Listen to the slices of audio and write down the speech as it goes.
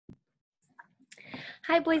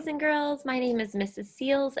Hi, boys and girls. My name is Mrs.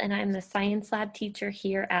 Seals, and I'm the science lab teacher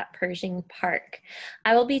here at Pershing Park.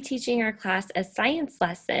 I will be teaching our class a science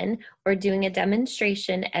lesson or doing a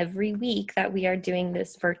demonstration every week that we are doing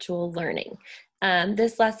this virtual learning.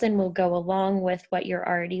 This lesson will go along with what you're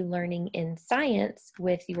already learning in science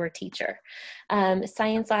with your teacher.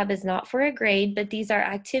 Science lab is not for a grade, but these are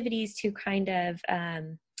activities to kind of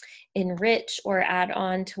enrich or add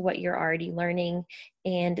on to what you're already learning.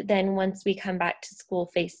 And then once we come back to school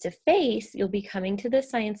face-to-face, you'll be coming to the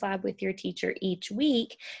science lab with your teacher each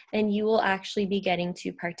week, and you will actually be getting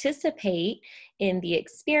to participate in the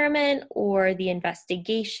experiment or the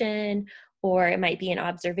investigation, or it might be an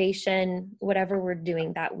observation, whatever we're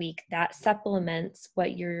doing that week that supplements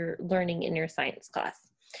what you're learning in your science class.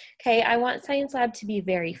 Okay, I want Science Lab to be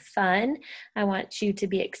very fun. I want you to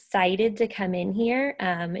be excited to come in here.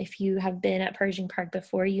 If you have been at Pershing Park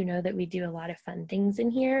before, you know that we do a lot of fun things in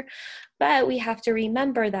here, but we have to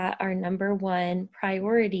remember that our number one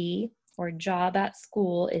priority or job at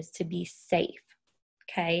school is to be safe.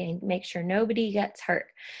 Okay, and make sure nobody gets hurt.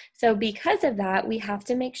 So because of that, we have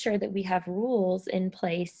to make sure that we have rules in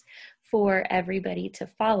place for everybody to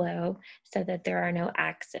follow so that there are no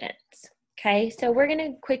accidents. Okay, so we're going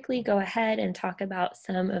to quickly go ahead and talk about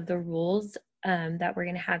some of the rules that we're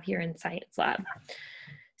going to have here in Science Lab.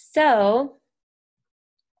 So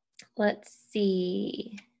let's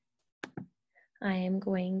see. I am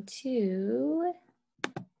going to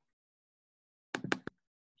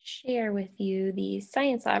share with you the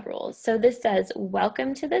Science Lab rules. So this says,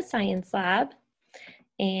 welcome to the Science Lab.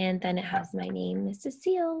 And then it has my name, Mrs.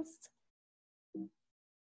 Seals.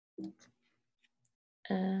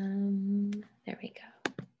 There we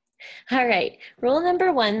go. All right, rule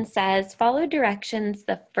number 1 says, follow directions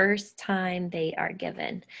the first time they are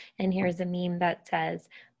given. And here's a meme that says,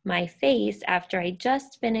 my face after I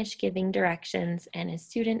just finished giving directions and a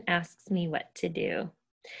student asks me what to do.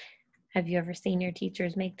 Have you ever seen your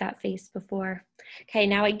teachers make that face before? Okay,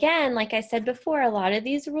 now again, like I said before, a lot of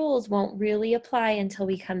these rules won't really apply until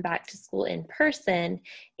we come back to school in person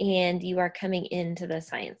and you are coming into the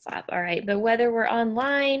science lab, all right? But whether we're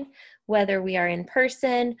online, whether we are in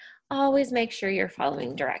person, always make sure you're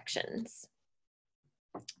following directions.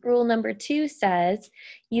 Rule number 2 says,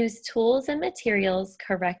 use tools and materials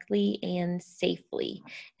correctly and safely.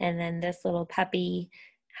 And then this little puppy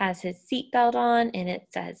has his seatbelt on and it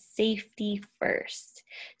says safety first.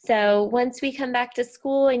 So once we come back to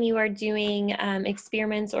school and you are doing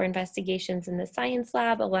experiments or investigations in the science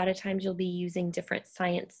lab, a lot of times you'll be using different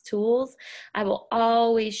science tools. I will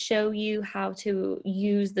always show you how to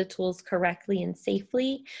use the tools correctly and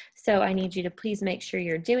safely. So I need you to please make sure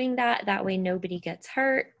you're doing that. That way nobody gets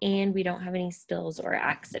hurt and we don't have any spills or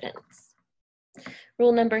accidents.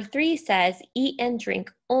 Rule number 3 says, eat and drink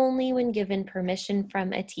only when given permission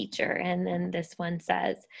from a teacher. And then this one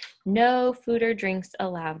says, no food or drinks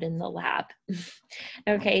allowed in the lab.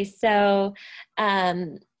 Okay, so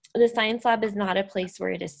the science lab is not a place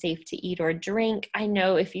where it is safe to eat or drink. I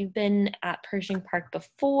know if you've been at Pershing Park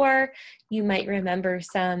before, you might remember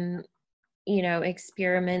some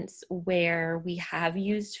experiments where we have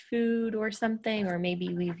used food or something, or maybe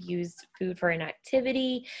we've used food for an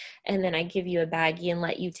activity, and then I give you a baggie and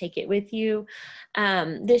let you take it with you.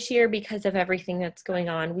 This year, because of everything that's going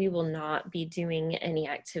on, we will not be doing any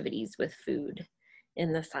activities with food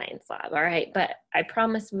in the science lab, all right? But I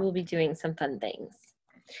promise we will be doing some fun things.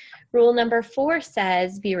 Rule number 4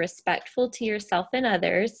 says, be respectful to yourself and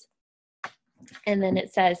others. And then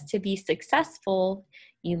it says, to be successful,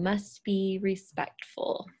 you must be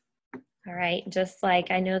respectful. All right, just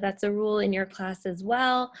like I know that's a rule in your class as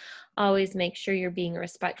well. Always make sure you're being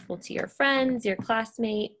respectful to your friends, your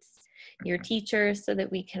classmates, your teachers, so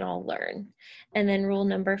that we can all learn. And then rule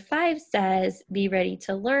number 5 says, be ready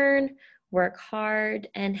to learn, work hard,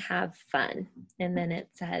 and have fun. And then it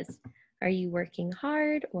says, are you working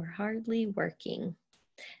hard or hardly working?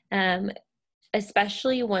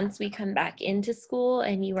 Especially once we come back into school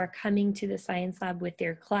and you are coming to the science lab with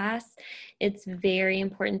your class, it's very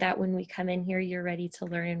important that when we come in here, you're ready to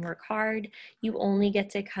learn and work hard. You only get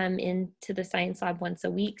to come into the science lab once a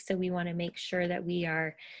week, so we want to make sure that we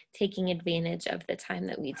are taking advantage of the time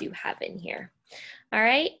that we do have in here. All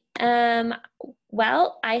right.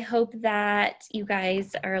 Well, I hope that you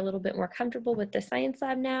guys are a little bit more comfortable with the science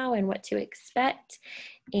lab now and what to expect.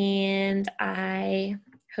 And I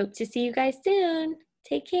hope to see you guys soon.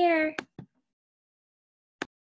 Take care.